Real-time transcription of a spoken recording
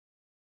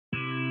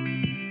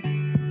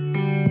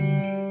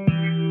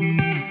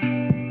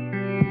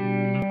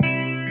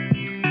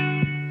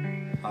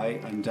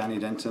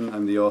Denton.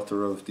 I'm the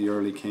author of The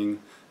Earlie King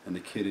and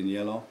The Kid in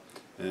Yellow,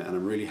 and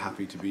I'm really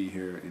happy to be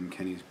here in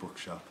Kennys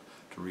Bookshop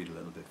to read a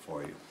little bit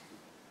for you.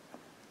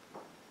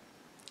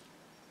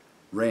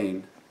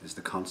 Rain is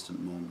the constant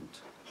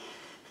moment.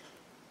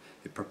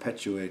 It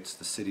perpetuates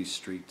the city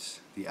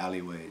streets, the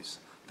alleyways,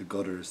 the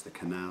gutters, the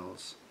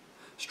canals,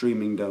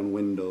 streaming down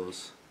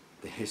windows,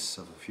 the hiss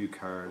of a few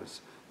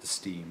cars, the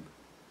steam.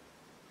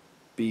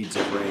 Beads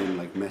of rain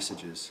like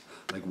messages,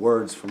 like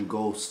words from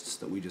ghosts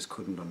that we just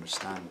couldn't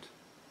understand.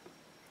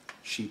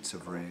 Sheets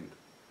of rain,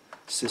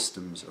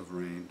 systems of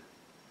rain.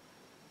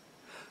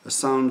 A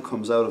sound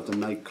comes out of the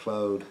night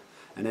cloud,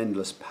 an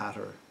endless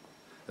patter,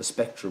 a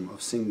spectrum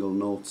of single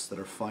notes that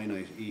are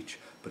finite each,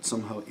 but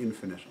somehow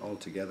infinite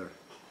altogether.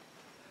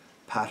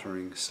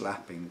 Pattering,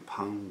 slapping,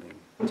 pounding,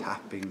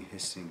 tapping,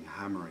 hissing,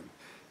 hammering,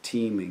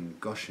 teeming,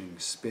 gushing,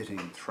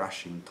 spitting,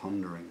 thrashing,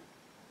 thundering.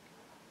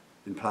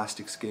 In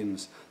plastic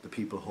skins, the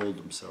people hold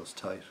themselves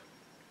tight.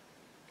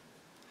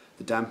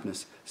 The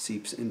dampness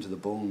seeps into the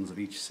bones of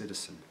each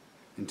citizen,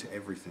 into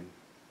everything.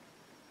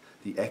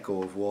 The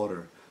echo of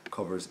water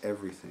covers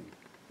everything,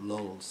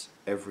 lulls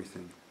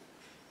everything.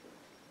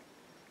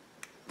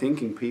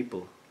 Thinking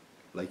people,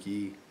 like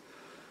ye,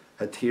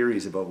 had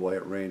theories about why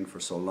it rained for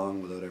so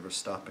long without ever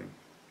stopping.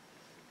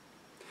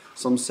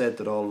 Some said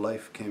that all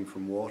life came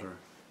from water,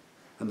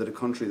 and that a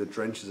country that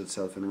drenches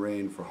itself in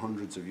rain for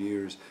hundreds of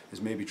years is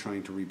maybe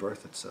trying to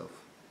rebirth itself.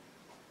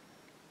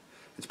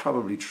 It's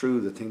probably true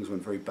that things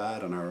went very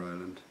bad on our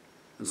island,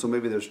 and so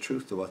maybe there's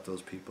truth to what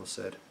those people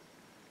said.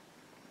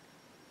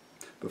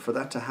 But for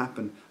that to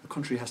happen, a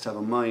country has to have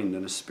a mind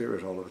and a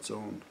spirit all of its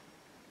own.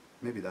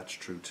 Maybe that's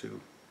true too.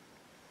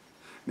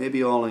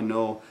 Maybe all I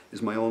know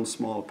is my own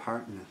small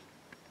part in it,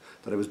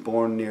 that I was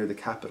born near the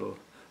capital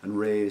and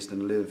raised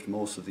and lived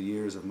most of the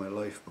years of my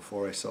life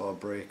before I saw a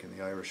break in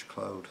the Irish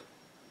cloud.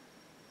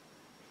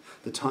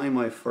 The time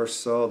I first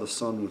saw the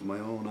sun with my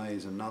own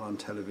eyes and not on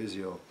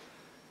televisio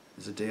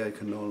is a day I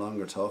can no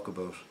longer talk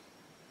about.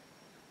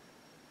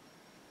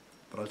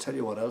 But I'll tell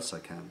you what else I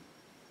can.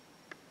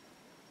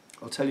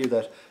 I'll tell you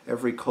that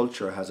every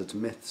culture has its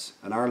myths,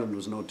 and Ireland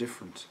was no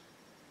different.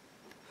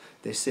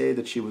 They say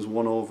that she was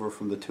won over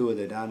from the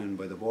Tuatha De Danann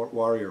by the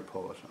warrior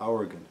poet,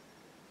 Oregon.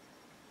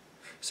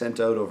 Sent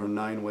out over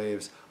 9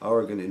 waves,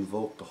 Oregon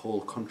invoked the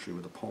whole country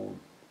with a poem.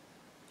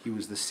 He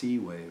was the sea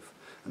wave,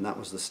 and that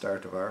was the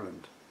start of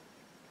Ireland.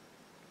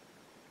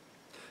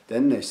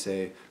 Then they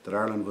say that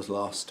Ireland was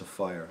lost to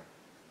fire,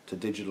 to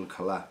digital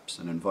collapse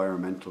and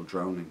environmental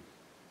drowning.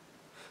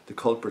 The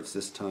culprits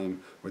this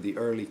time were the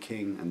Earlie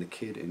King and the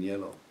Kid in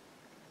Yellow.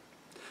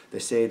 They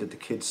say that the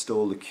Kid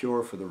stole the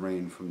cure for the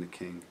rain from the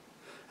King,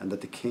 and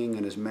that the King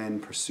and his men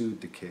pursued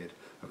the Kid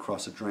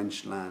across a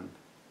drenched land,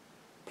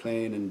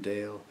 plain and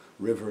dale,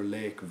 river,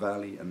 lake,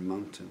 valley and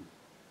mountain.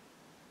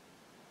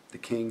 The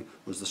King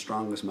was the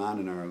strongest man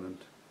in Ireland.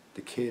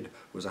 The Kid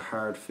was a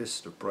hard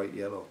fist of bright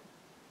yellow.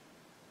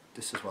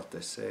 This is what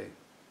they say.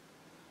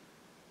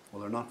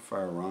 Well, they're not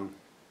far wrong.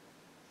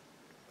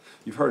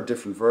 You've heard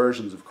different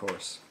versions, of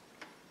course,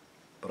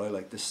 but I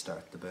like this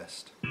start the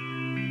best.